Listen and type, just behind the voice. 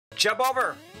Jump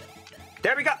over.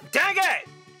 There we go. Dang it!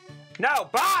 No,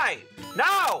 bye!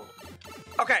 No!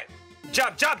 Okay.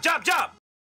 Jump, jump, jump, jump!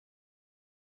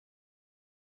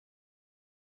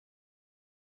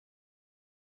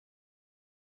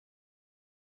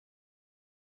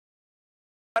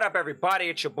 What up, everybody?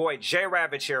 It's your boy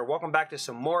Ravage here. Welcome back to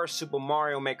some more Super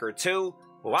Mario Maker 2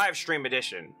 live stream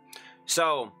edition.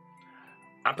 So,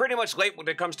 I'm pretty much late when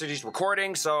it comes to these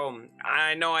recordings, so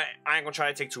I know I ain't gonna try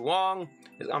to take too long.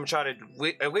 I'm gonna try to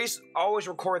at least always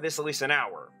record this at least an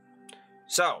hour.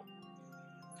 So,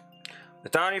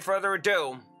 without any further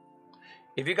ado,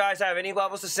 if you guys have any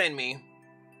levels to send me,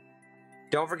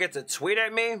 don't forget to tweet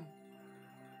at me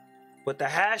with the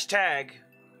hashtag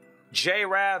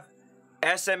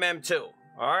JRavSMM2.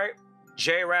 Alright?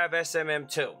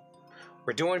 JRavSMM2.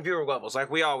 We're doing viewer levels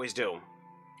like we always do.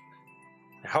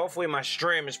 Hopefully my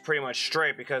stream is pretty much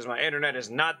straight because my internet is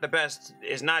not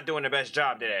doing the best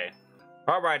job today.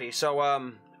 Alrighty, so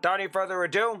without any further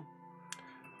ado,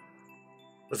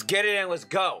 let's get it and let's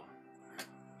go.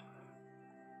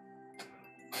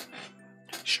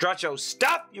 Strut your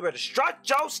stuff. You better strut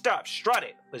your stuff. Strut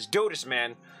it. Let's do this,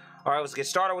 man. Alright, let's get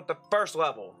started with the first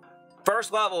level.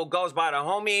 First level goes by the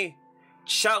homie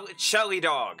Shelly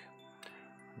Dog.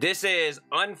 This is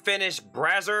Unfinished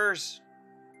Brazzers.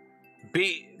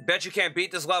 Bet you can't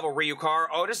beat this level, Ryukar.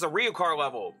 Oh, this is a Ryukar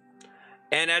level.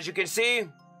 And as you can see,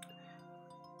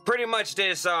 pretty much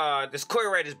this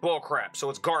clear rate is bullcrap, so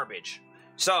it's garbage.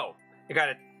 So, you got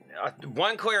a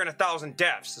 1 clear and 1,000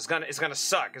 deaths. It's gonna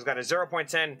suck. It's got a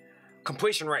 0.10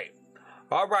 completion rate.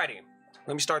 Alrighty.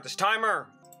 Let me start this timer.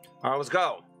 Alright, let's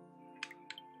go.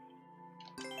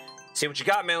 See what you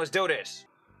got, man. Let's do this.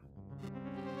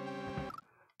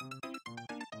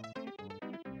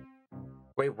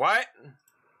 Wait, what?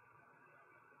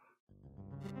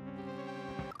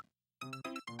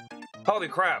 Holy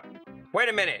crap. Wait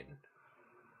a minute.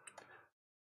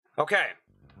 Okay.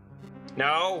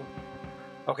 No.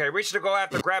 Okay, reach to go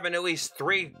after grabbing at least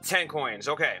 3 10 coins.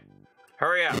 Okay.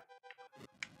 Hurry up.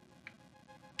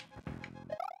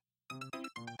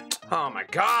 Oh my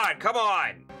god, come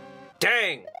on.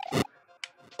 Dang.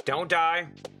 Don't die.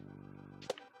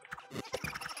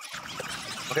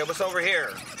 Okay, what's over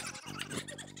here?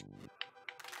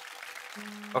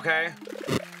 Okay.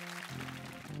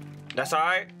 That's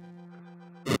alright.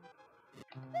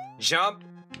 Jump.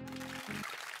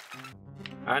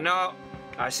 I know.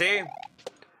 I see.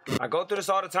 I go through this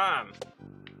all the time.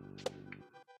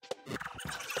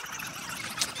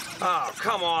 Oh,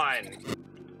 come on.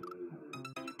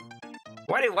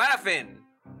 Why are they laughing?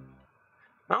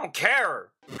 I don't care.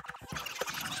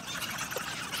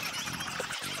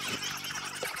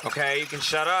 Okay, you can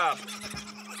shut up.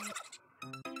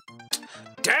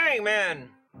 Dang, man.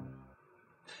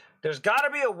 There's got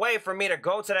to be a way for me to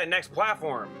go to that next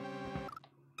platform.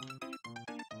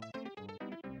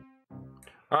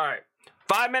 Alright.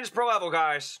 5 minutes per level,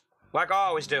 guys. Like I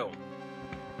always do.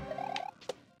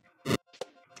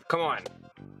 Come on.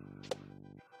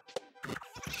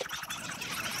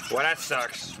 Well, that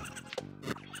sucks.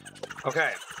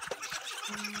 Okay.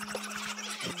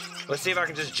 Let's see if I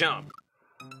can just jump.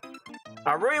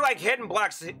 I really like hitting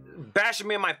blocks bashing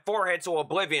me in my forehead to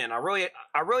oblivion. I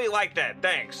really like that.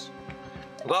 Thanks.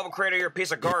 Level creator, you're a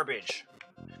piece of garbage.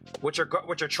 With your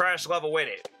trash level with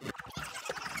it.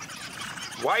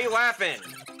 Why are you laughing?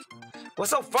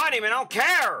 What's so funny, man? I don't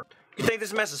care. You think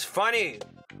this mess is funny?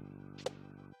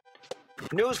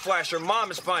 Newsflash, your mom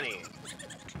is funny.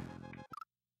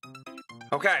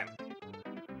 Okay.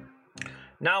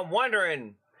 Now I'm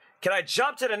wondering, can I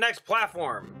jump to the next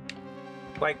platform?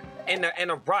 Like in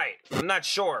the right. I'm not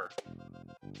sure.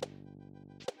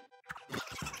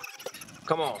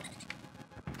 Come on.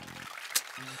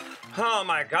 Oh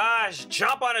my gosh,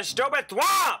 jump on a stupid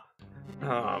thwomp!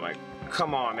 Oh my,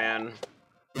 come on, man.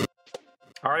 I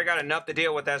already got enough to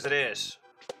deal with as it is.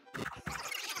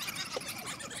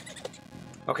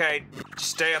 Okay,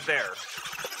 stay up there.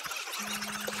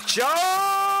 Jump!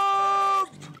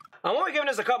 I'm only giving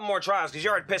this a couple more tries because you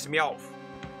already pissed me off.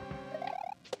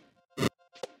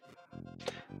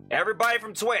 Everybody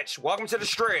from Twitch, welcome to the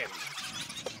stream.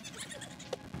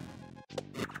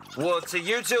 Well, to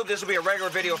YouTube, this will be a regular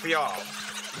video for y'all.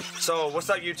 So, what's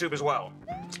up, YouTube, as well?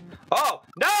 Oh,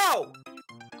 no!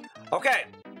 Okay.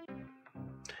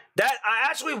 I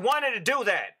actually wanted to do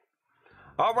that.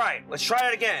 Alright, let's try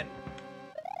it again.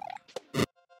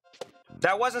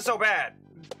 That wasn't so bad.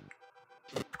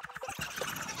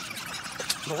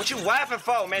 But what you laughing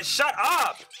for, man? Shut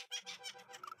up!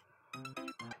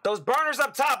 Those burners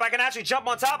up top, I can actually jump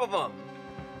on top of them.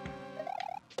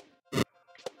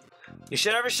 You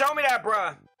should never show me that,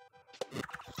 bruh.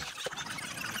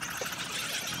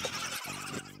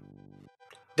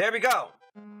 There we go.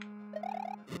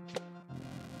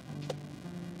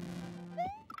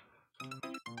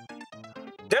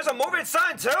 There's a moving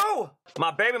sun too?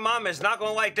 My baby mama is not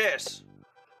gonna like this.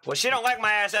 Well, she don't like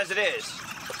my ass as it is.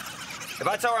 If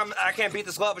I tell her I can't beat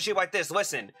this level, she like this.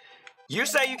 Listen, you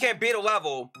say you can't beat a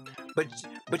level,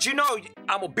 but you know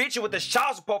I'm gonna beat you with this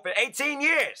child support for 18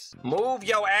 years. Move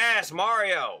your ass,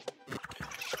 Mario.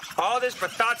 All this for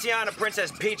Tatiana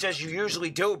Princess Peach as you usually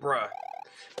do, bruh.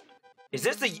 Is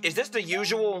this the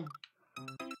usual?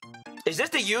 Is this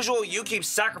the usual? You keep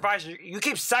sacrificing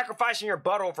your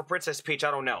butthole for Princess Peach.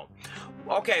 I don't know.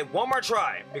 Okay, one more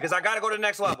try because I gotta go to the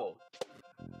next level.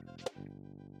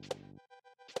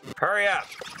 Hurry up.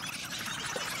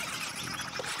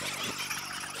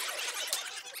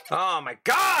 Oh my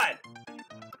God!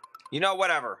 You know,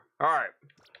 whatever. All right.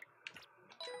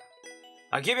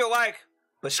 I'll give you a like,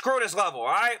 but screw this level, all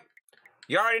right?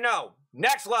 You already know.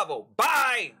 Next level.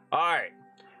 Bye! All right.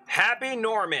 Happy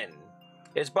Norman.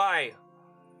 It's by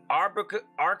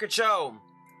Arcacho.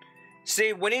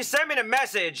 See, when he sent me the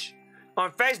message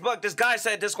on Facebook, this guy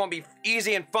said this is going to be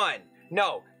easy and fun.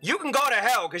 No, you can go to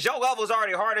hell because your level is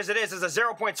already hard as it is. It's a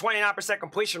 0.29%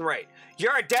 completion rate.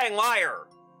 You're a dang liar.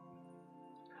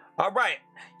 All right,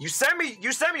 you send me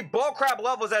bullcrap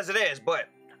levels as it is, but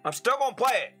I'm still gonna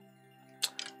play it.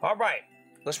 All right,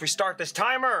 let's restart this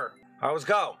timer. All right, let's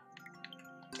go.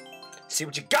 See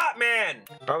what you got, man.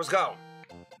 All right, let's go.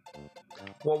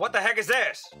 Well, what the heck is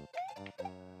this?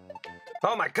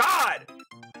 Oh my God.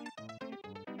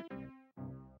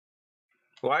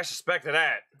 Well, I suspected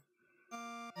that.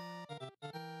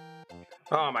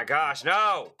 Oh my gosh,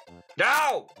 no!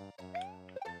 No!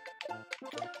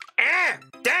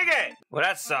 Dang it! Well,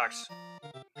 that sucks.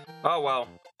 Oh well.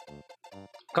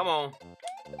 Come on.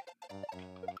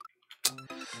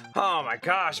 Oh my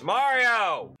gosh,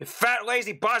 Mario! You fat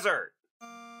lazy buzzard!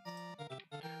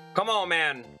 Come on,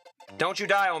 man. Don't you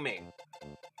die on me.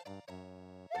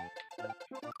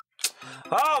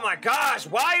 Oh my gosh,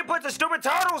 why you put the stupid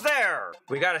turtles there?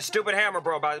 We got a stupid hammer,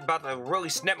 bro, about to really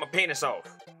snip my penis off.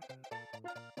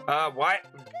 What?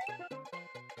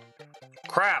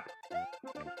 Crap.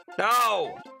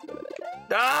 No!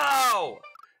 No!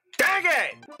 Dang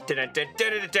it!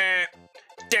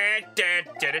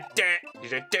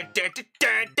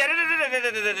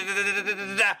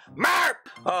 Merp!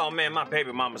 Oh man, my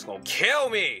baby mama's gonna kill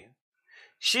me.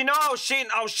 She knows I was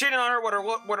cheating on her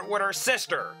with her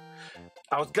sister.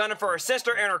 I was gunning for her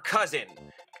sister and her cousin.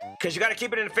 Cause you gotta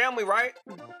keep it in the family, right?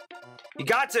 You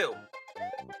got to.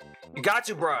 You got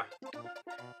to, bruh.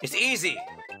 It's easy.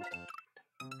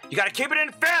 You gotta keep it in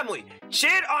the family.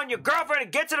 Cheat on your girlfriend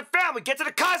and get to the family. Get to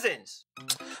the cousins.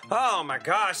 Oh my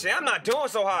gosh, see, I'm not doing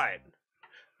so hot.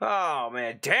 Oh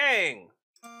man, dang.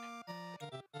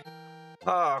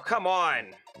 Oh, come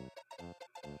on.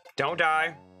 Don't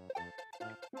die.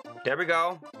 There we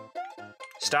go.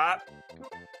 Stop.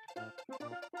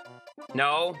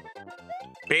 No.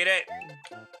 Beat it.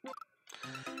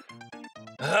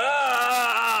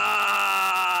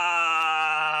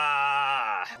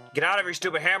 Get out of here,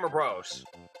 stupid hammer bros.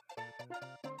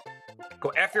 Go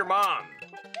F your mom.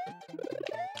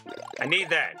 I need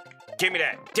that. Give me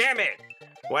that. Damn it.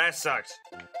 Well, that sucks.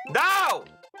 No!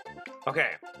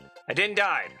 Okay. I didn't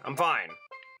die. I'm fine.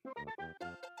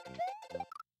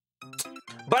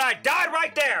 But I died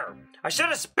right there. I should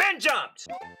have spin jumped.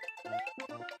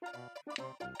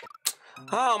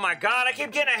 Oh my God, I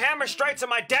keep getting a hammer straight to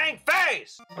my dang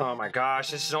face. Oh my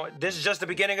gosh, this is just the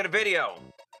beginning of the video.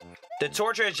 The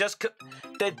torture has just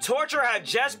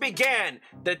began.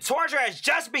 The torture has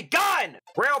just begun.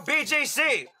 Real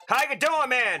BGC, how you doing,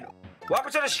 man?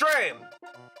 Welcome to the stream.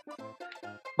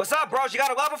 What's up, bros? You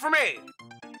got a level for me?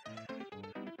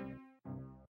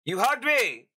 You hugged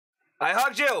me. I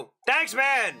hugged you. Thanks,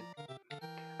 man.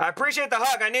 I appreciate the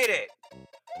hug. I need it.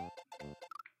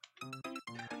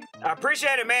 I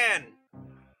appreciate it, man.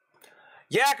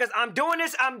 Yeah, because I'm doing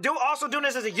this. Also doing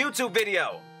this as a YouTube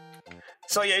video.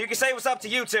 So yeah, you can say what's up to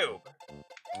YouTube.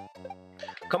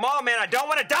 Come on, man. I don't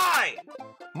want to die.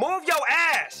 Move your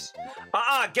ass.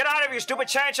 Get out of here, stupid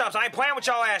chain chomps. I ain't playing with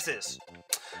y'all asses.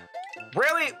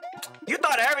 Really? You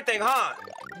thought of everything, huh?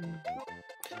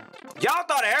 Y'all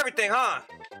thought of everything, huh?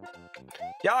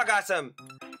 Y'all got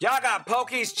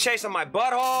pokies chasing my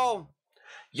butthole.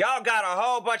 Y'all got a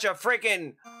whole bunch of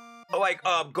freaking like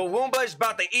Goombas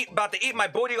about to eat my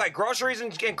booty like groceries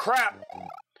and crap.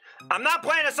 I'm not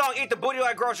playing the song Eat the Booty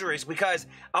Like Groceries because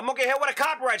I'm gonna get hit with a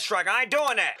copyright strike. I ain't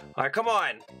doing that. Alright, come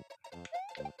on.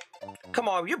 Come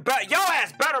on, your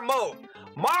ass better move.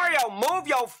 Mario, move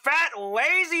your fat,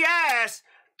 lazy ass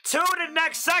to the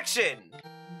next section.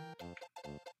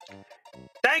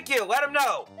 Thank you. Let them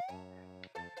know.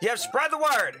 Yeah, spread the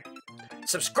word.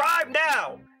 Subscribe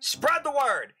now. Spread the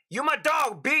word. You my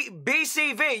dog,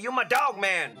 BCV. You my dog,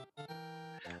 man.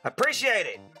 Appreciate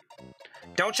it.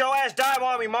 Don't your ass dive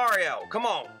on me, Mario. Come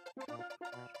on.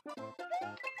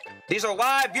 These are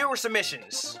live viewer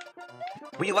submissions.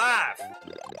 We live.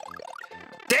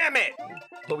 Damn it.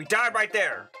 But we died right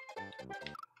there.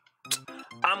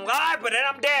 I'm live, but then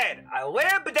I'm dead. I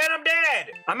live, but then I'm dead.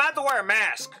 I'm gonna have to wear a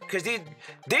mask because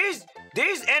these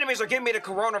enemies are giving me the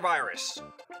coronavirus.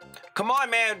 Come on,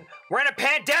 man. We're in a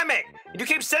pandemic. You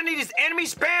keep sending this enemy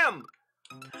spam.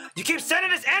 You keep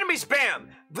sending this enemy spam.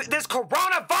 This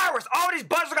coronavirus. All these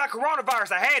buzzers got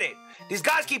coronavirus. I hate it. These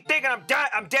guys keep thinking I'm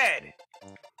dead.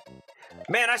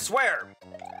 Man, I swear.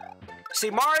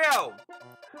 See, Mario,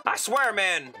 I swear,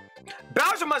 man.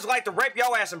 Bowser must like to rape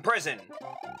your ass in prison.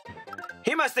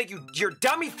 He must think you're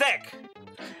dummy thick.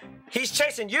 He's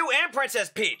chasing you and Princess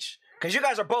Peach, cause you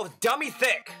guys are both dummy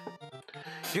thick.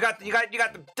 You got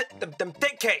them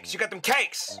thick cakes. You got them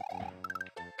cakes.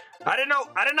 I did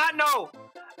not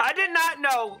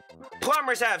know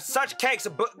plumbers have such cakes.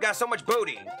 Got so much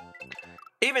booty.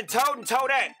 Even Toad and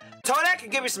Toadette. Toadette can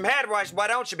give me some head rush, why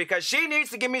don't you? Because she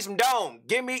needs to give me some dome.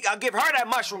 I'll give her that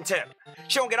mushroom tip.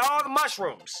 She don't get all the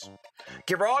mushrooms.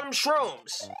 Give her all them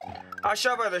shrooms. I'll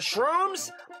shove her the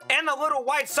shrooms and the little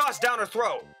white sauce down her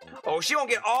throat. Oh, she won't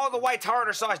get all the white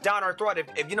tartar sauce down her throat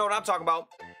if you know what I'm talking about.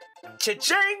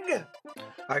 Cha-ching! All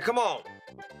right, come on.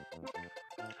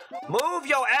 Move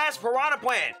your ass, piranha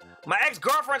plant. My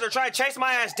ex-girlfriends are trying to chase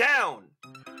my ass down.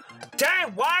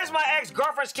 Dang, why does my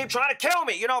ex-girlfriends keep trying to kill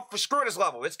me? You know, screw this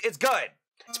level. It's good.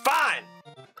 It's fine.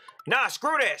 Nah,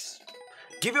 screw this.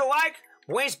 Give you a like.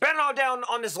 We ain't spending all down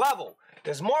on this level.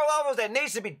 There's more levels that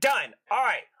needs to be done. All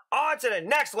right, on to the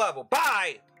next level.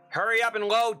 Bye. Hurry up and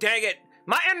load, dang it.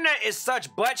 My internet is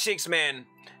such butt cheeks, man.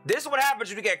 This is what happens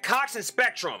when you get Cox and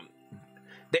Spectrum.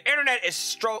 The internet is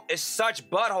such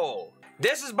butthole.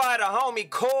 This is by the homie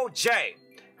Cool J.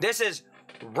 This is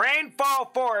Rainfall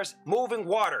Forest Moving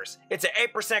Waters. It's an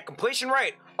 8% completion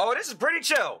rate. Oh, this is pretty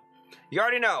chill. You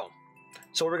already know.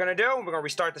 So what we're gonna do, we're gonna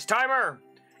restart this timer,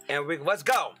 and let's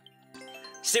go.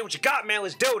 See what you got, man.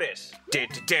 Let's do this.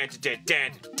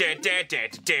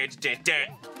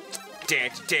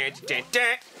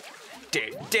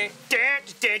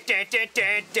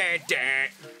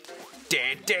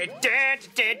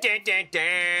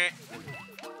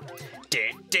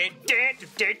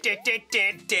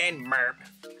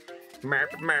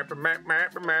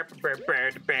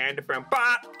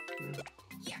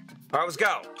 Alright, let's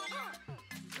go.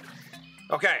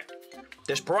 Okay,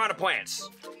 there's piranha plants.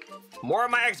 More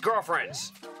of my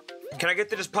ex-girlfriends. Can I get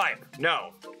to this pipe?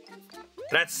 No.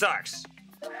 That sucks.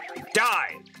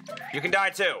 Die. You can die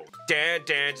too.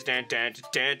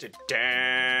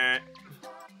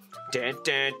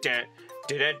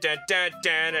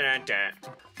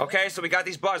 Okay, so we got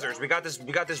these buzzers. We got this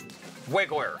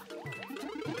wiggler.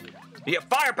 Yeah,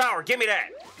 firepower. Give me that.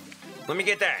 Let me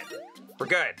get that. We're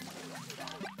good.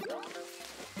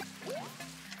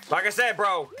 Like I said,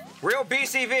 bro, real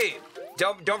BCV.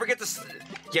 Don't forget to,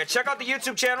 yeah, check out the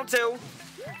YouTube channel too.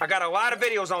 I got a lot of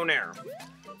videos on there.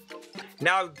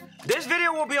 Now, this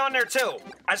video will be on there too.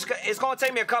 It's gonna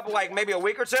take me a couple, like maybe a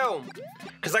week or two,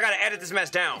 cause I gotta edit this mess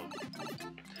down.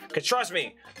 Cause trust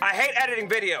me, I hate editing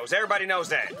videos. Everybody knows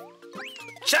that.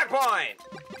 Checkpoint.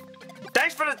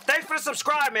 Thanks for the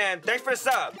subscribe, man. Thanks for the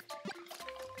sub.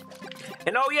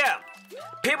 And oh yeah,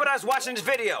 people that's watching this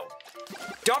video,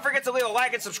 don't forget to leave a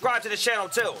like and subscribe to the channel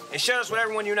too, and share this with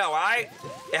everyone you know. All right?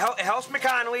 It helps me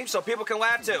kindly, so people can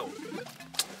laugh too.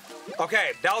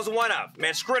 Okay, that was a 1-up.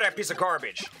 Man, screw that piece of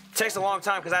garbage. Takes a long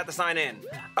time because I have to sign in.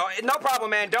 Oh, no problem,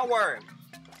 man. Don't worry.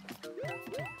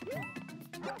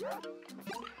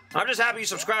 I'm just happy you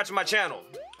subscribed to my channel.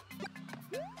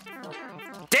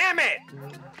 Damn it!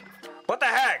 What the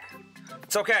heck?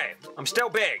 It's okay. I'm still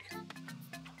big.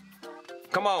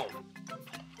 Come on.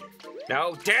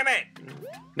 No, damn it!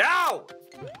 No!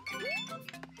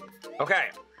 Okay.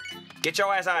 Get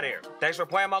your ass out of here. Thanks for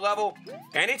playing my level.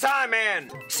 Anytime, man.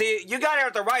 See, you got here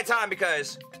at the right time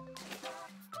because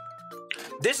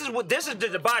this is the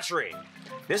debauchery.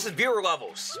 This is viewer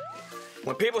levels.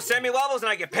 When people send me levels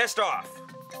and I get pissed off.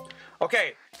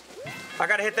 Okay. I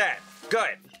gotta hit that.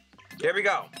 Good. There we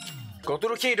go. Go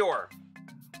through the key door.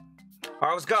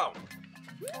 Alright, let's go.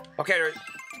 Okay,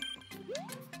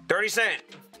 30 cents.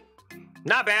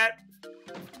 Not bad.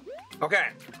 Okay.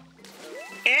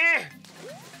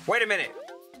 Wait a minute.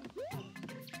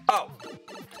 Oh.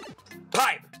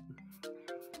 Pipe.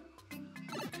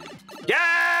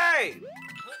 Yay!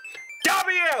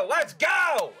 W! Let's go!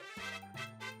 Oh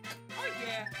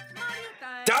yeah. Mario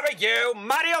time. How are you?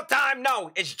 Mario time? No,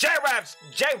 it's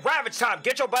Ravage time.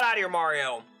 Get your butt out of here,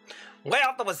 Mario. Lay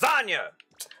off the lasagna.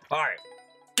 Alright.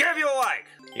 Give you a like.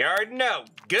 You already know.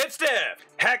 Good stuff.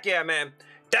 Heck yeah, man.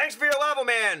 Thanks for your level,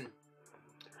 man.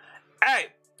 Hey,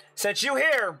 since you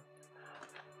here,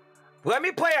 let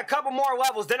me play a couple more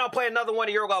levels, then I'll play another one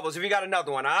of your levels if you got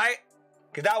another one, alright?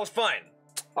 Because that was fun.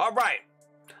 Alright.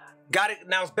 Got it.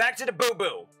 Now it's back to the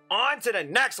boo-boo. On to the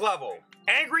next level.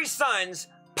 Angry Sun's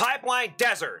Pipeline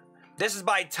Desert. This is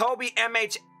by Toby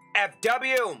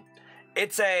MHFW.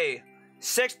 It's a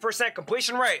 6%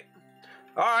 completion rate.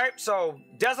 Alright, so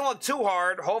doesn't look too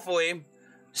hard, hopefully.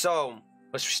 So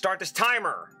let's start this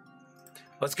timer.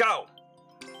 Let's go.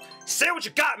 Say what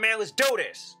you got, man. Let's do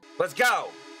this. Let's go.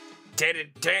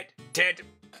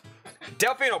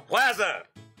 Delfino Plaza.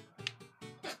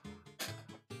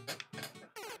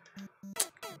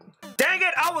 Dang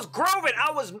it, I was grooving.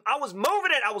 I was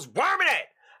moving it. I was worming it.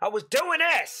 I was doing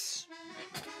this.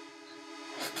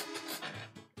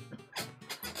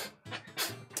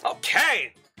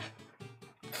 Okay.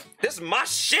 This is my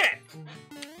shit.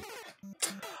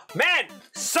 Man,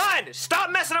 son,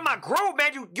 stop messing up my groove,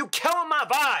 man. You killing my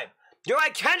vibe. You're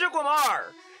like Kendrick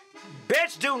Lamar.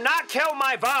 Bitch, do not kill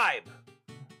my vibe.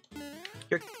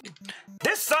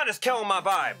 This son is killing my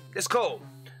vibe. It's cool.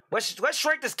 Let's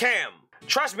shrink this cam.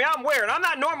 Trust me, I'm weird. I'm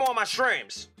not normal on my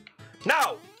streams.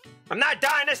 No, I'm not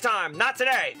dying this time. Not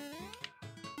today.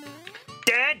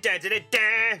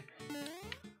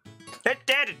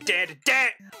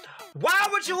 Why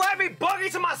would you let me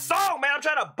boogie to my song, man? I'm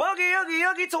trying to boogie, oogie,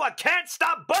 oogie till I can't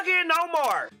stop boogieing no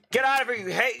more. Get out of here,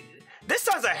 you hate. This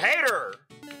son's a hater.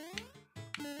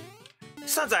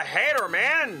 This son's a hater,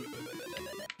 man.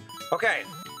 Okay.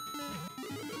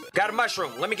 Got a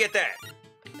mushroom. Let me get that.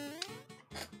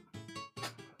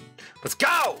 Let's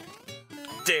go.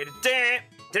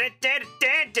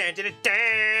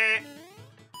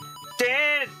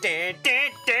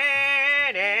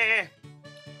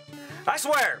 I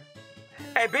swear.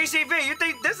 Hey, BCV, you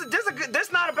think this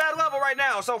is not a bad level right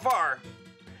now so far?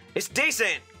 It's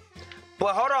decent.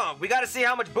 But hold on, we gotta see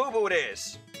how much boo-boo it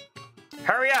is.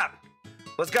 Hurry up.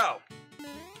 Let's go.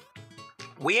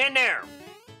 We in there.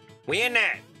 We in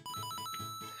that.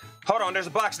 Hold on, there's a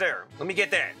box there. Let me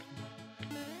get that.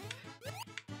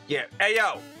 Yeah, hey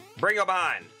yo, bring it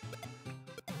behind.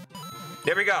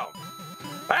 There we go.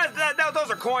 Those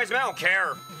are coins, man, I don't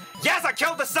care. Yes, I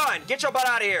killed the sun. Get your butt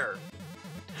out of here.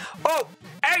 Oh,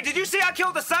 hey, did you see I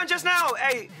killed the sun just now?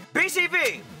 Hey,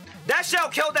 BCV, that shell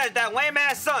killed that lame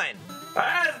ass sun.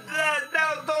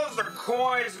 Those are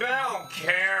coins, man, I don't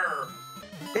care.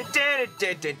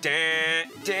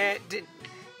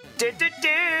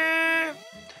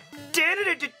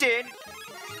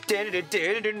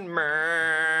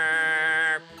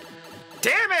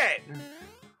 Damn it!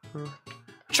 I'm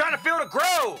trying to feel the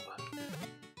groove.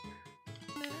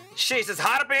 Jeez, it's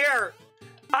hot up here.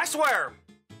 I swear.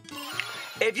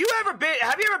 Have you ever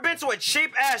been to a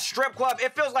cheap ass strip club?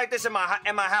 It feels like this in my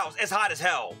house. It's hot as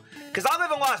hell. Cause I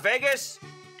live in Las Vegas.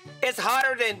 It's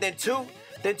hotter than two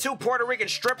Puerto Rican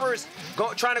strippers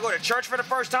trying to go to church for the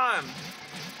first time.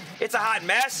 It's a hot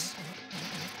mess.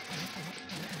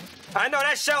 I know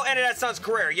that shell ended that son's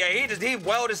career. Yeah, he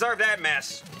well deserved that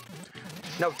mess.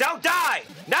 No, don't die!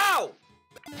 No!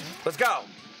 Let's go.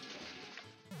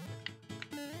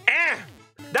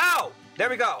 No! There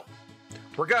we go.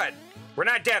 We're good. We're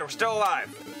not dead. We're still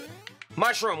alive.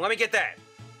 Mushroom, let me get that.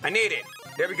 I need it.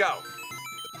 There we go.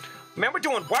 Man, we're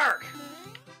doing work.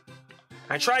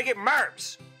 I try to get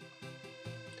merps.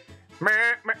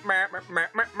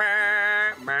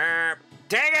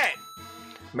 Dang it!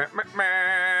 Damn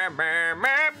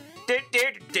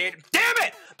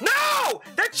it! No!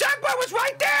 The checkpoint was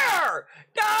right there!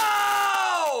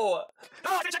 No!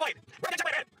 No, I did checkpoint! Where did the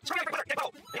checkpoint, man? Screw you, get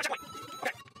bow. I need a checkpoint.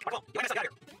 Okay, come on, you let me get out of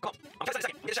here. Come on, I'm just in a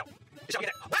second. Get the shell. Get the shell,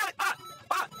 get that.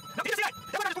 No, you see that?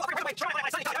 That one just blew up. Try my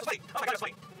sunny top. That was funny. Oh my god, that was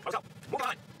funny. Let's go. Move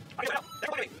on. I need to know.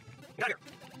 They're pointing at me. Get out of here.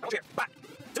 I'm over here. Back.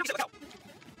 Let's go.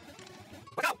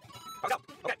 Let's go. Let's go.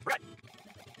 Okay, we're good.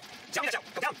 Shell, get that shell.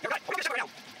 Go down. You're good. We're gonna get the shell right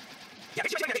now. Yeah,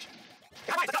 make sure you get the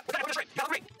yeah, right, let's go. We're gonna put the string. You got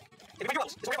the green. If you want your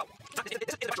rolls, it's where you go. It's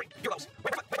the string. Your rolls.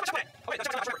 Wait, put the checkpoint in. Okay, the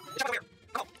checkpoint over here. The checkpoint over here.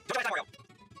 Come on. Don't try to time, Mario.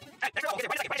 Hey, next roll. Get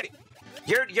it. Wait a second. Wait a second.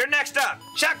 You're next up.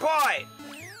 Checkpoint.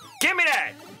 Give me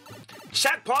that.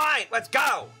 Checkpoint. Let's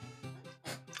go.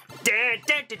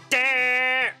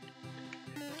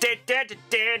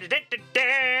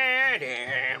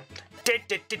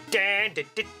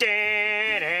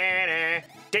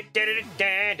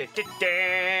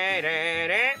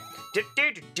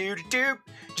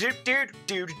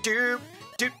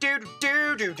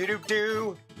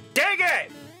 Dang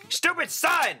it! Stupid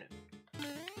son!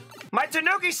 My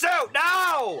Tanuki suit!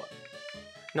 No!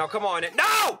 No, come on.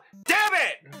 No! Damn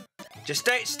it! Just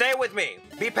stay with me.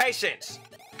 Be patient.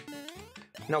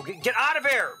 No, get out of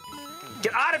here.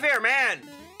 Get out of here, man.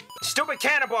 Stupid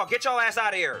cannonball. Get your ass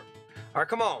out of here. All right,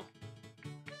 come on.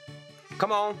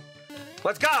 Come on.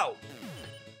 Let's go.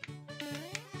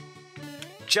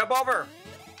 Jump over.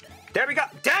 There we go.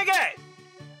 Dang it.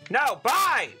 No,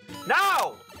 bye.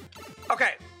 No.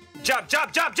 Okay. Jump,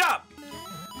 jump, jump, jump.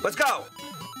 Let's go.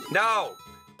 No.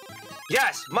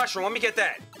 Yes, mushroom. Let me get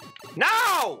that.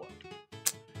 No.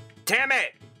 Damn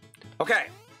it. Okay.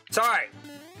 It's all right.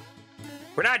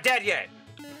 We're not dead yet.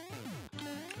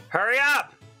 Hurry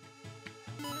up.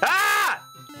 Ah!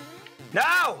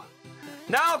 No.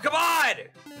 No, come on.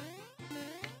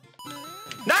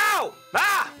 No.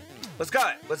 Ah! Let's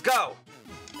go. Let's go.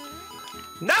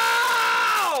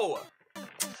 No!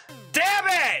 Damn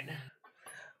it!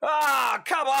 Ah, oh,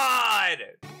 come on!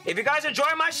 If you guys enjoy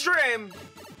my stream,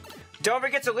 don't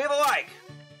forget to leave a like.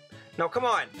 No, come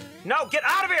on. No, get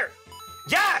out of here!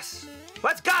 Yes!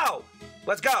 Let's go!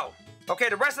 Let's go. Okay,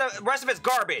 the rest of it's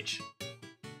garbage.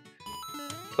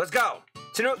 Let's go.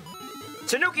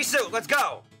 Tanuki suit, let's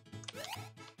go.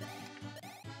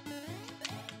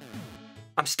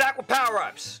 I'm stacked with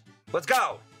power-ups. Let's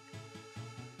go.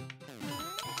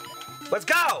 Let's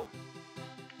go.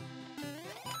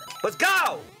 Let's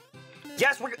go.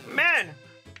 Yes, man.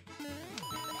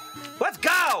 Let's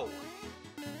go.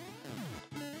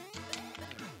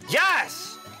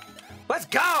 Yes. Let's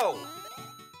go.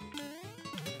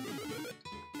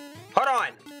 Hold on.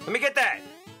 Let me get that.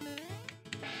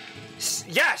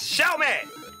 Yes, show me.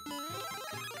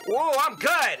 Whoa, I'm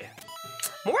good.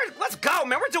 Let's go,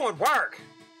 man. We're doing work.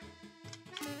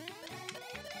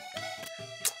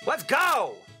 Let's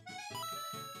go.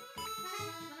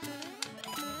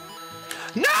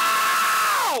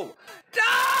 No!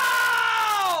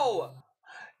 No!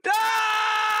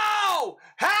 No!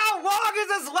 How long is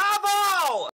this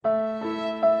level?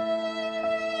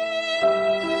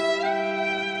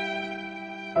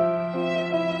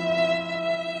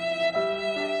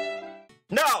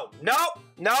 No, nope,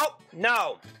 nope,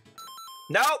 no.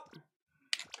 Nope.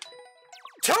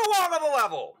 Too long of a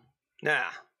level.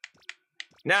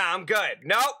 Nah, I'm good.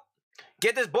 Nope.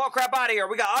 Get this bullcrap out of here.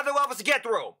 We got other levels to get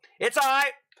through. It's all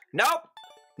right. Nope.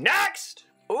 Next.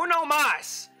 Uno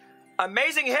mas.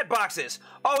 Amazing hitboxes.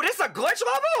 Oh, this is a glitch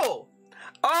level?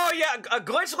 Oh yeah, a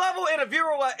glitch level in a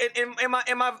viewer in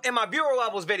my viewer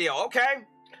levels video. Okay.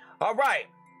 All right.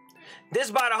 This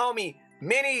is by the homie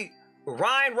Mini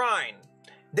Ryan.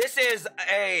 This is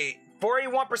a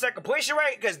 41% completion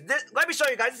rate because let me show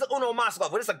you guys. This is an Uno mas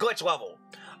level. This is a glitch level.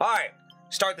 All right.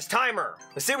 Start this timer.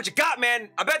 Let's see what you got, man.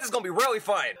 I bet this is gonna be really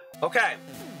fun. Okay.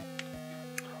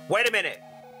 Wait a minute.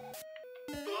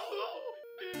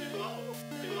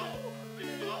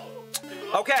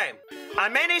 Okay. I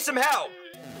may need some help.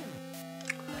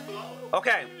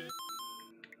 Okay.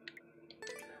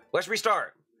 Let's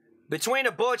restart. Between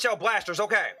the bullet shell blasters.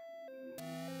 Okay.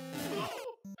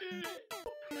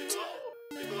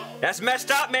 That's messed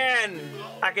up, man.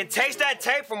 I can taste that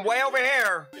tape from way over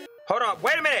here. Hold on.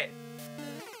 Wait a minute.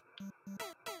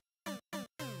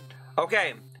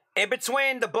 Okay, in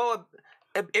between the bullet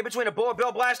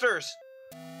bill blasters.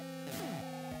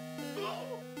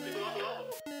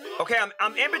 Okay,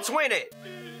 I'm in between it.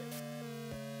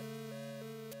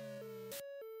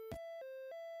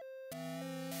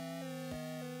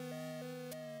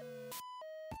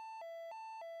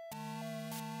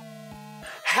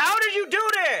 How did you do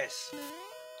this?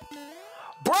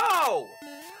 Bro,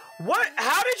 what?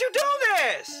 How did you do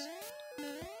this?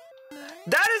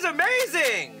 That is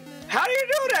amazing. How do you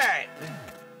do that?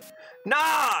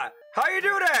 Nah, how you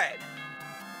do that?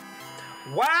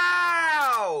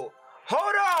 Wow!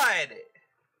 Hold on!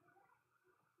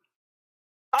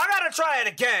 I gotta try it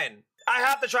again. I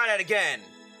have to try that again.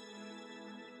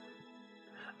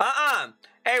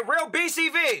 Hey, real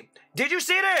BCV, did you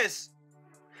see this?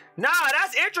 Nah,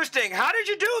 that's interesting. How did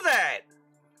you do that?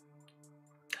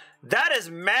 That is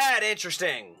mad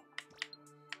interesting.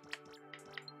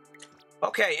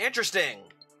 Okay, interesting.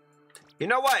 You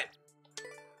know what?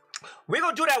 We're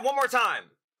gonna do that one more time.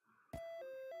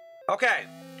 Okay.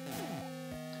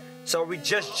 So we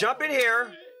just jump in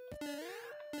here.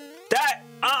 That,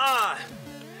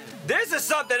 This is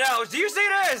something else. Do you see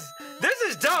this? This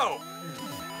is dope.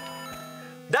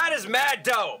 That is mad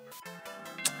dope.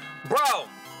 Bro.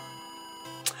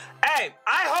 Hey,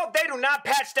 I hope they do not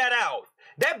patch that out.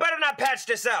 They better not patch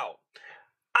this out.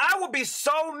 I would be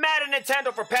so mad at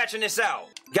Nintendo for patching this out.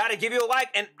 Gotta give you a like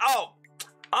and, oh,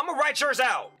 I'm gonna write yours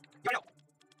out. I'll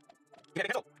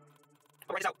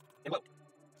write this out in blue.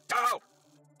 Oh.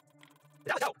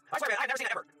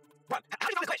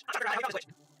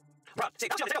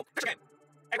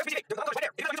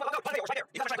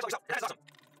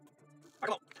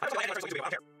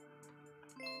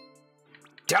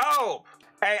 Dope.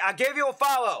 Hey, I gave you a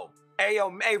follow. Hey,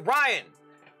 yo, hey, Ryan.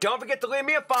 Don't forget to leave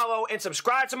me a follow and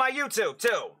subscribe to my YouTube,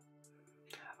 too.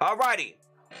 Alrighty.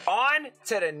 On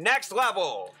to the next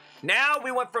level. Now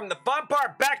we went from the fun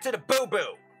part back to the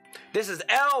boo-boo. This is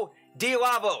L.D.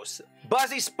 Lavos,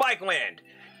 Buzzy Spike Land.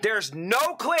 There's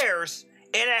no clears,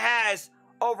 and it has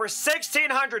over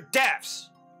 1,600 deaths.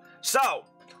 So,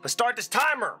 let's start this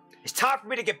timer. It's time for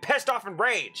me to get pissed off and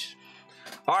rage.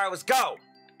 Alright, let's go.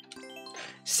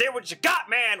 See what you got,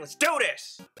 man. Let's do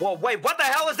this. Whoa, wait, what the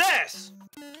hell is this?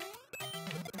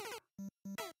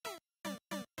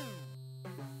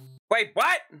 Wait,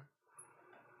 what?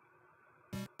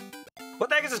 What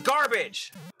the heck is this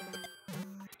garbage?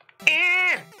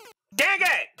 Dang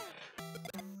it!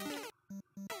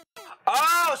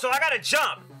 Oh, so I gotta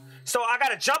jump. So I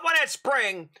gotta jump on that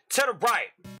spring to the right.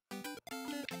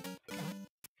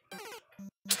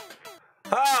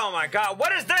 Oh my god,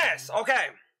 what is this? Okay.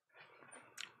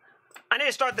 I need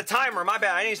to start the timer, my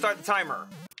bad. I need to start the timer.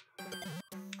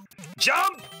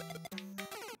 Jump!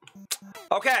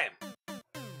 Okay.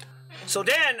 So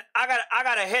then I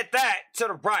gotta hit that to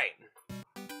the right.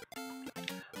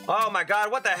 Oh my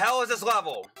god, what the hell is this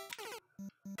level?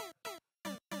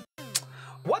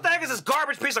 What the heck is this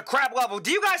garbage piece of crap level?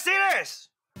 Do you guys see this?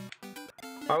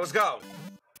 Alright, let's go.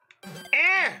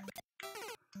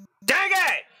 Dang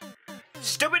it!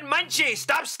 Stupid munchie,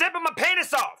 stop snipping my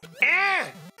penis off!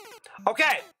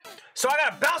 Okay, so I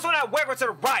gotta bounce on that wiggle to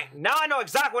the right. Now I know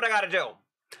exactly what I gotta do.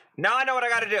 Now I know what I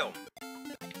gotta do.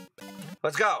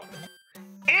 Let's go.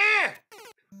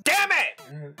 Damn it!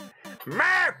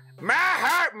 Merp!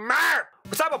 Merp! Merp!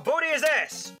 What type of booty is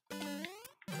this?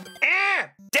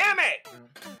 Damn it!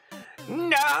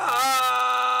 No!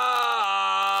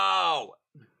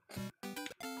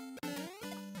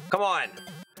 Come on.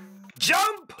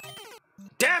 Jump!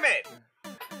 Damn it!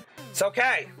 It's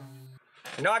okay.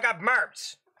 You know I got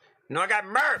merps. You know I got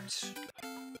merps.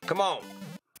 Come on.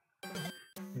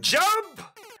 Jump!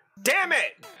 Damn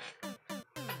it!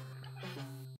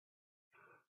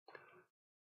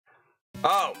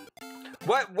 Oh.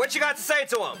 What you got to say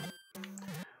to him?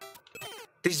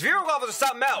 These viewer levels are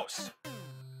something else.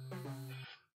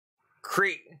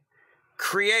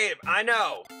 Creative. I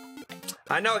know.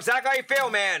 I know exactly how you feel,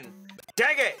 man.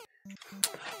 Dang it.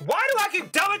 Why do I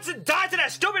keep dying to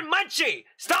that stupid munchie?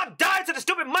 Stop dying to the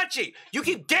stupid munchie. You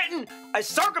keep getting a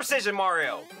circumcision,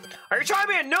 Mario. Are you trying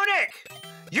to be a nudick?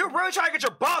 You're really trying to get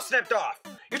your balls snipped off.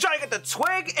 You're trying to get the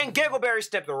twig and giggleberry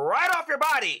snipped right off your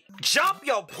body. Jump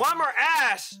your plumber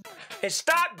ass and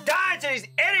stop dying to these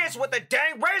idiots with the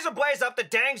dang razor blades up the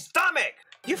dang stomach.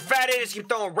 You fat idiots keep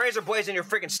throwing razor blades in your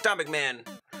freaking stomach, man.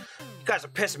 You guys are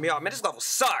pissing me off, man. This level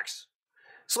sucks.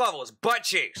 This level is butt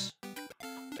cheeks.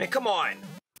 Man, come on.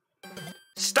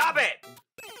 Stop it.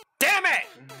 Damn it.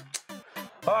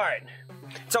 All right.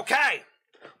 It's okay.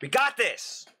 We got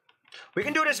this. We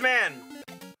can do this, man.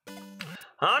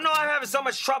 I don't know why I'm having so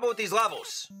much trouble with these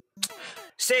levels.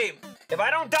 See, if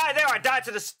I don't die there, I die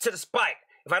to the spike.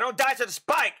 If I don't die to the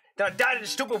spike, then I die to the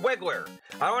stupid wiggler.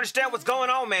 I don't understand what's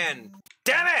going on, man.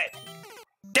 Damn it!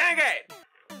 Dang it!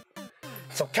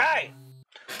 It's okay.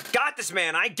 Got this,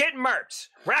 man. I ain't getting murked.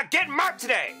 We're not getting murked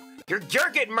today. You're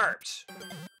getting murked.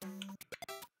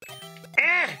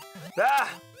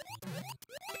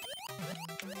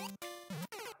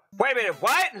 Wait a minute,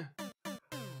 what?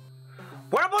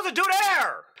 What am I supposed to do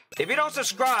there? If you don't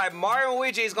subscribe, Mario and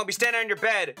Luigi is gonna be standing on your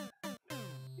bed.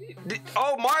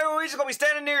 Oh, Mario and Luigi is gonna be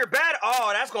standing near your bed?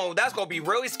 Oh, that's gonna be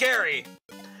really scary.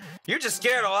 You just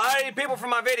scared a lot of people from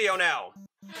my video now.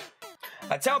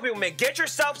 I tell people, man, get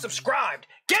yourself subscribed.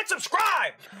 Get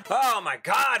subscribed! Oh my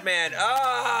god, man.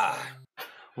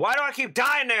 Why do I keep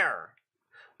dying there?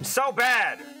 I'm so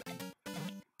bad.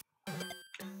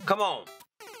 Come on.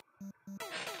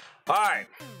 Alright.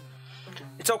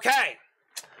 It's okay.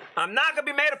 I'm not gonna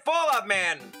be made a fool of,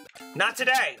 man. Not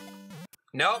today.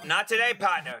 Nope, not today,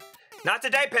 partner. Not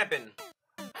today, pimpin'.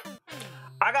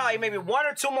 I got like maybe 1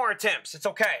 or 2 more attempts. It's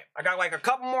okay. I got like a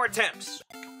couple more attempts.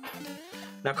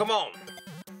 Now, come on.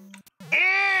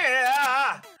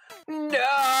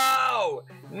 No!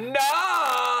 No!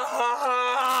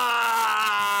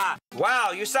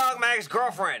 Wow, you sound like my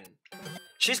ex-girlfriend.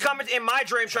 She's coming in my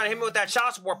dreams trying to hit me with that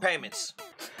child support payments.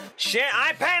 Shit, I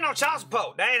ain't paying no child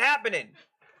support. That ain't happening.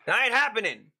 That ain't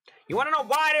happening. You wanna know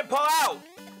why I didn't pull out?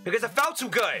 Because it felt too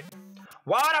good.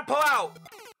 Why would I pull out?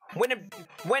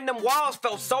 When them walls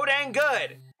felt so dang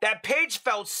good. That page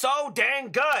felt so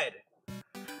dang good.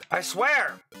 I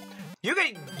swear. You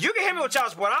can hit me with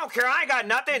child support. I don't care. I ain't got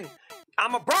nothing.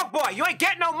 I'm a broke boy. You ain't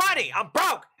getting no money. I'm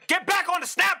broke. Get back on the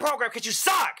SNAP program because you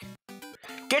suck.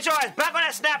 Get your ass back on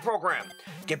that SNAP program.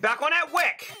 Get back on that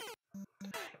wick.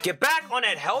 Get back on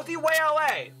that healthy way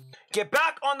LA. Get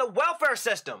back on the welfare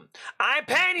system. I ain't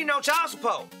paying you no child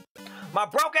support. My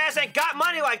broke ass ain't got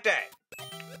money like that.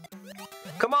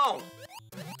 Come on.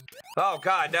 Oh,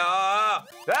 God, no.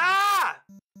 Ah!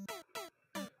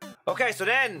 Okay, so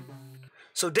then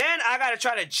I gotta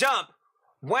try to jump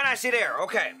when I see there.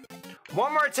 Okay,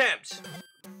 one more attempt.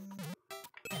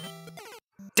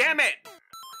 Damn it.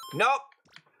 Nope.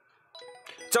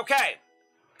 It's okay.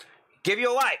 Give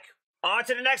you a like. On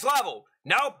to the next level.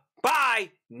 Nope. Bye.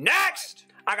 Next.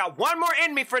 I got one more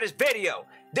in me for this video.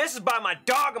 This is by my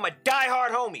dog and my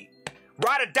diehard homie.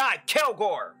 Ride or die,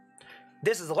 Kilgore.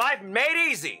 This is life made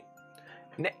easy.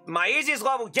 My easiest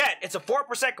level yet. It's a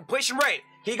 4% completion rate.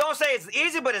 He gonna say it's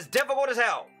easy, but it's difficult as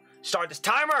hell. Start this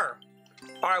timer.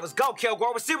 All right, let's go,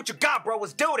 Kilgore. Let's see what you got, bro.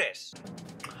 Let's do this.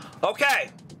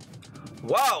 Okay.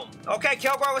 Whoa. Okay,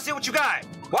 Kilgore, let's see what you got.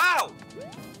 Wow.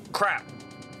 Crap.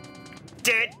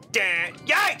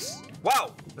 Yikes.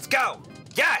 Whoa. Let's go.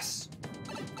 Yes.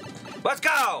 Let's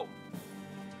go.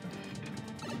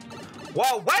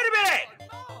 Whoa, wait a minute.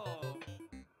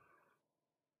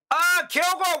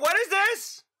 Kilgore, what is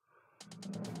this?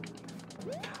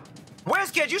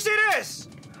 WizKid, you see this?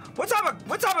 What type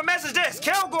of mess is this?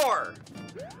 Kilgore.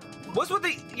 What's with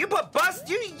the, you put buzz,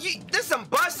 this is some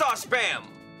buzzsaw spam.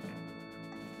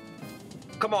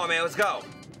 Come on, man, let's go.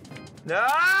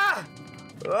 Ah!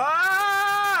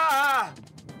 Ah!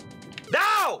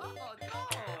 No!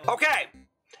 Okay.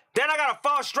 Then I gotta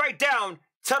fall straight down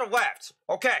to the left.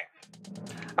 Okay.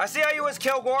 I see how you is,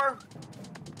 Kilgore.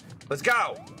 Let's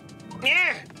go.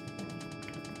 Yeah.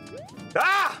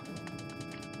 Ah!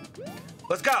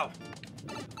 Let's go.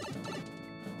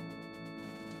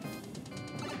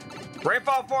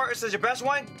 Rainfall Forest is your best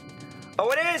one?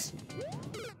 Oh, it is?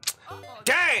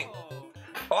 Dang!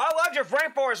 Oh, I loved your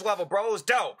Rainforest level, bro. It was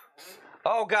dope.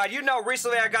 Oh, God. You know,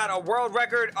 recently I got a world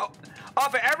record off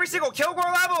of every single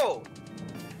Kilgore level.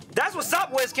 That's what's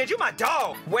up, WizKid. You my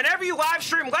dog. Whenever you live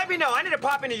stream, let me know. I need to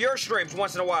pop into your streams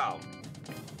once in a while.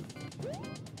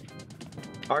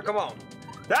 All right, come on.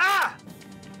 Ah!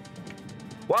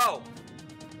 Whoa.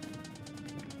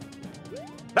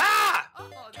 Ah!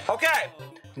 Okay.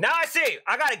 Now I see.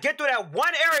 I got to get through that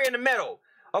one area in the middle.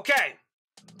 Okay.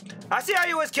 I see how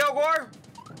you is, Kilgore.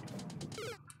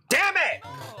 Damn it!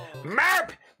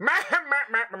 Merp!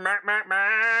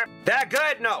 That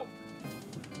good? No.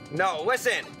 No,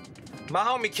 listen. My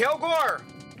homie Kilgore.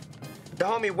 The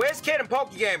homie WizKid and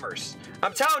PokeGamers.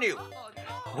 I'm telling you.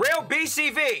 Real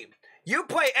BCV. You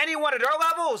play any one of their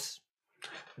levels,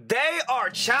 they are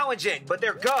challenging, but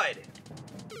they're good.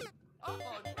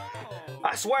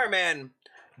 I swear, man.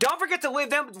 Don't forget to leave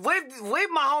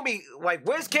my homie like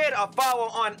WizKid a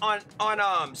follow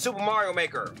on Super Mario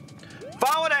Maker.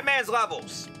 Follow that man's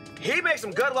levels. He makes some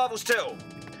good levels too.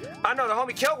 I know the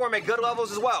homie Kilgore make good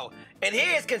levels as well, and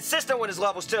he is consistent with his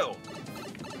levels too.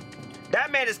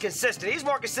 That man is consistent. He's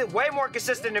way more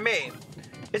consistent than me.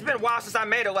 It's been a while since I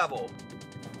made a level.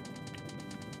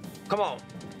 Come on.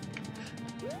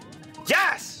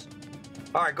 Yes!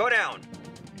 All right, go down.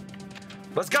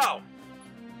 Let's go.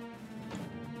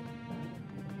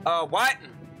 What?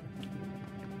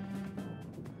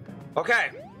 Okay.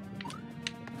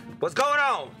 What's going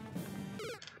on?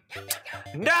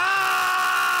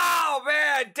 No,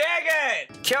 man, dang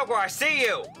it! Kilgore, I see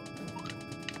you.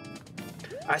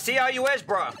 I see how you is,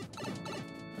 bruh.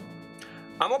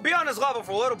 I'm gonna be on this level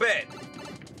for a little bit.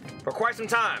 For quite some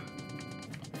time.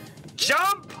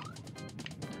 Jump!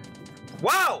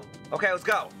 Whoa! Okay, let's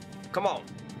go. Come on.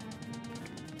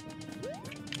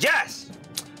 Yes!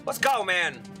 Let's go,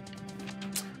 man.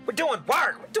 We're doing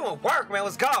work. We're doing work, man.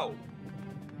 Let's go.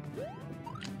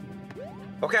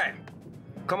 Okay.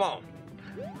 Come on.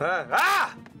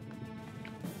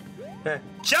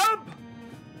 Jump!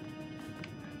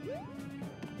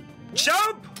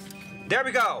 Jump! There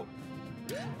we go.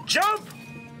 Jump!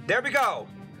 There we go.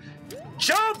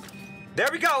 Jump! There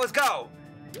we go. Let's go.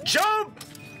 Jump!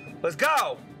 Let's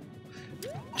go.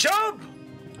 Jump!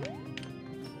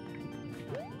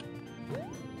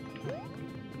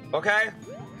 Okay.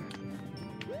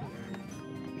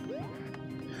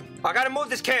 I gotta move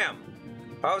this cam.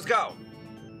 All right, let's go.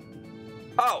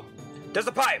 Oh, there's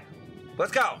a pipe.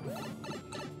 Let's go.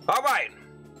 All right.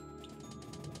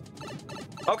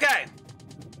 Okay.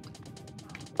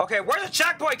 Okay, where's the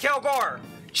checkpoint, Kilgore?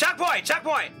 Checkpoint,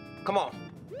 checkpoint. Come on.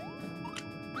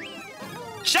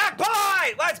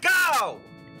 Checkpoint! Let's go!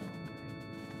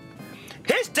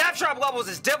 His death trap levels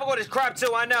is difficult as crap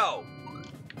too, I know.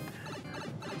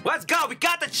 Let's go, we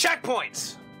got the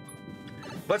checkpoints.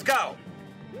 Let's go.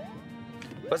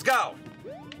 Let's go.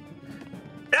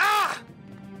 Ah!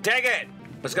 Dang it.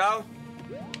 Let's go.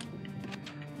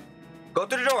 Go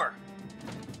through the door.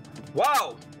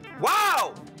 Whoa.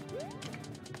 Whoa.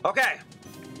 Okay.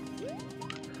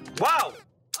 Whoa.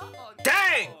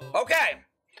 Dang. Okay.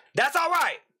 That's all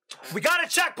right. We got a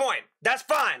checkpoint. That's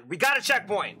fine. We got a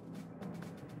checkpoint.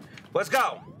 Let's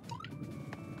go.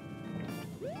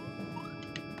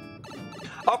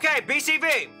 Okay,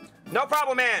 BCV. No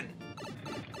problem, man.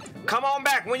 Come on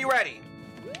back when you're ready.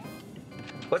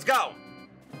 Let's go.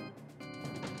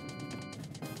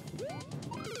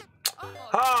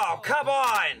 Oh, come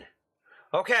on.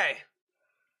 Okay.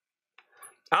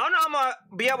 I don't know I'm gonna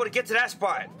be able to get to that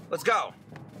spot. Let's go.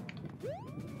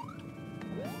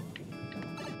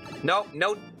 No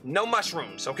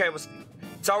mushrooms. Okay,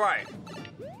 it's all right.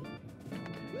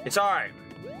 It's all right.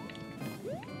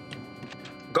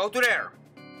 Go through there.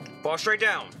 Fall straight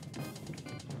down.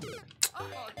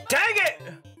 Dang it!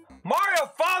 Mario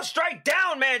falls straight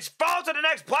down, man. Just fall to the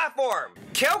next platform.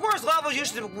 Kilgore's levels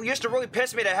used to really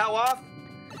piss me the hell off.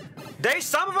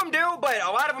 Some of them do, but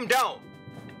a lot of them don't.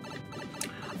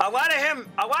 A lot of him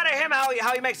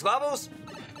how he makes levels,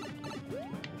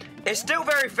 it's still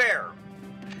very fair.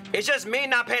 It's just me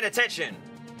not paying attention.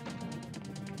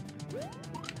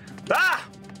 Ah!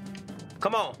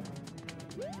 Come on.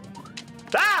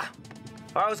 Ah!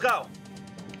 All right, let's go.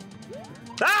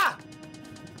 Ah!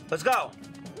 Let's go.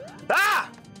 Ah!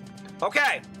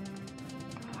 Okay.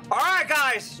 All right,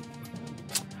 guys.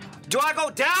 Do I go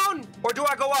down or do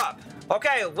I go up?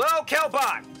 Okay, Lil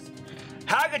Killbox.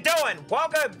 How you doing?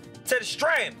 Welcome to the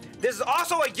stream. This is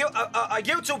also a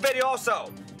YouTube video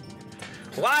also.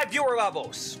 Live viewer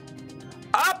levels.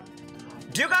 Up?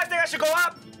 Do you guys think I should go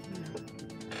up?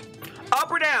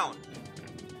 Up or down?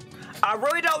 I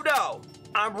really don't know.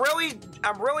 I'm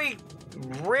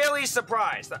really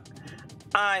surprised.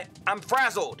 I'm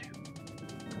frazzled.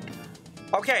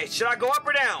 Okay, should I go up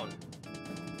or down?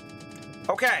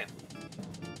 Okay.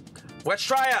 Let's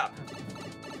try up.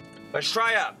 Let's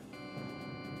try up.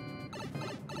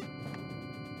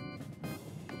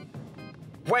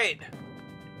 Wait.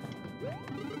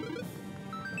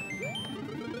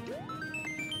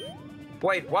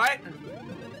 Wait, what?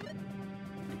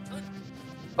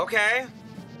 Okay.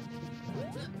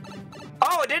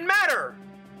 Oh, it didn't matter.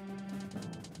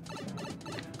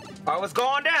 I was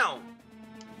going down.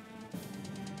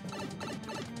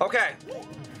 Okay.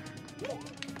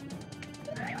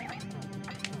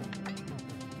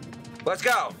 Let's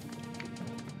go.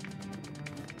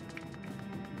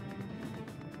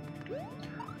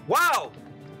 Whoa!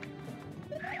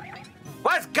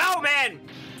 Let's go, man!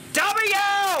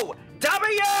 W!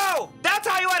 W! That's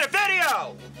how you end a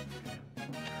video!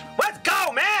 Let's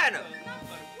go, man!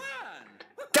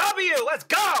 W! Let's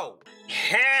go!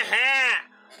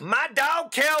 My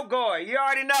dog Kilgore, you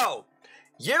already know.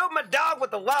 You my dog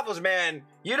with the levels, man.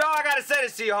 You know I gotta say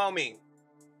this to you, homie.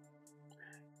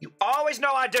 You always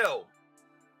know I do.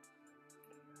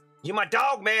 You my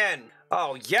dog, man.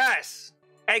 Oh, yes.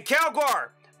 Hey,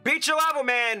 Kilgore, beat your level,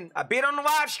 man. I beat on the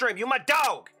live stream. You my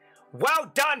dog.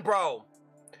 Well done, bro.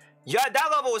 Yeah,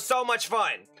 that level was so much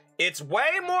fun. It's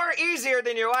way more easier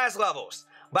than your last levels,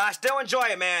 but I still enjoy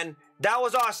it, man. That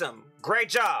was awesome. Great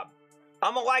job.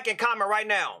 I'm gonna like and comment right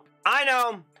now. I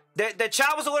know, the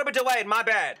chat was a little bit delayed, my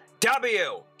bad.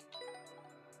 W.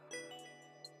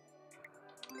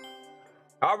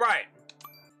 All right.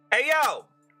 Hey, yo.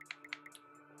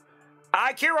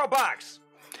 Ikiro Box.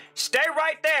 Stay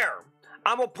right there.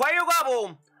 I'm gonna play your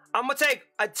level. I'm gonna take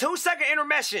a 2-second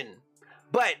intermission.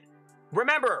 But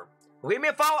remember, leave me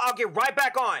a follow. I'll get right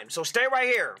back on. So stay right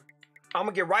here. I'm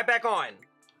gonna get right back on.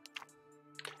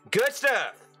 Good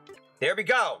stuff. There we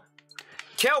go.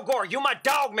 Kilgore, you my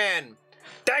dog, man.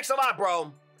 Thanks a lot,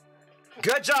 bro.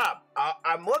 Good job.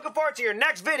 I'm looking forward to your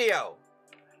next video.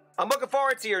 I'm looking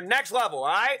forward to your next level, all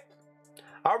right?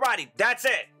 Alrighty, that's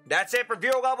it. That's it for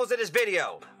viewer levels of this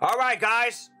video. All right,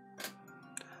 guys.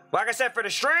 Like I said, for the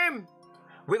stream,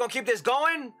 we're going to keep this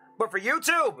going. But for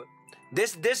YouTube,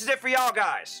 this is it for y'all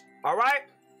guys. All right?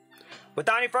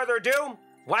 Without any further ado,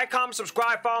 like, comment,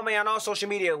 subscribe, follow me on all social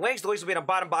media links. The links will be in the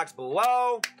bottom box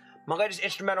below. My latest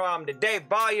instrumental album today,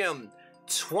 volume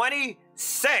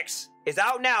 26, is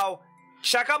out now.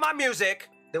 Check out my music.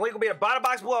 The link will be in the bottom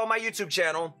box below on my YouTube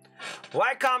channel.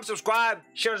 Like, comment, subscribe,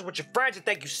 share this with your friends, and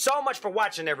thank you so much for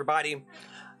watching, everybody.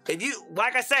 If you,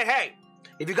 like I said, hey,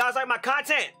 if you guys like my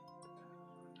content,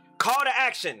 call to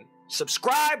action,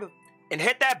 subscribe, and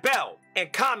hit that bell,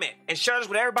 and comment, and share this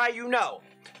with everybody you know.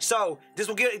 So this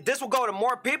will go to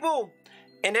more people,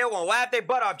 and they will laugh their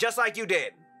butt off just like you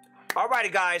did.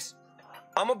 Alrighty, guys,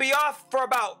 I'm gonna be off for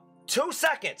about 2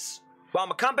 seconds, but I'm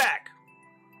gonna come back.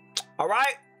 All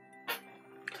right.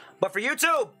 But for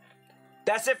YouTube,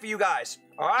 that's it for you guys.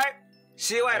 Alright?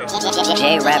 See you later.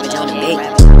 J Ravage on the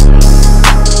beat.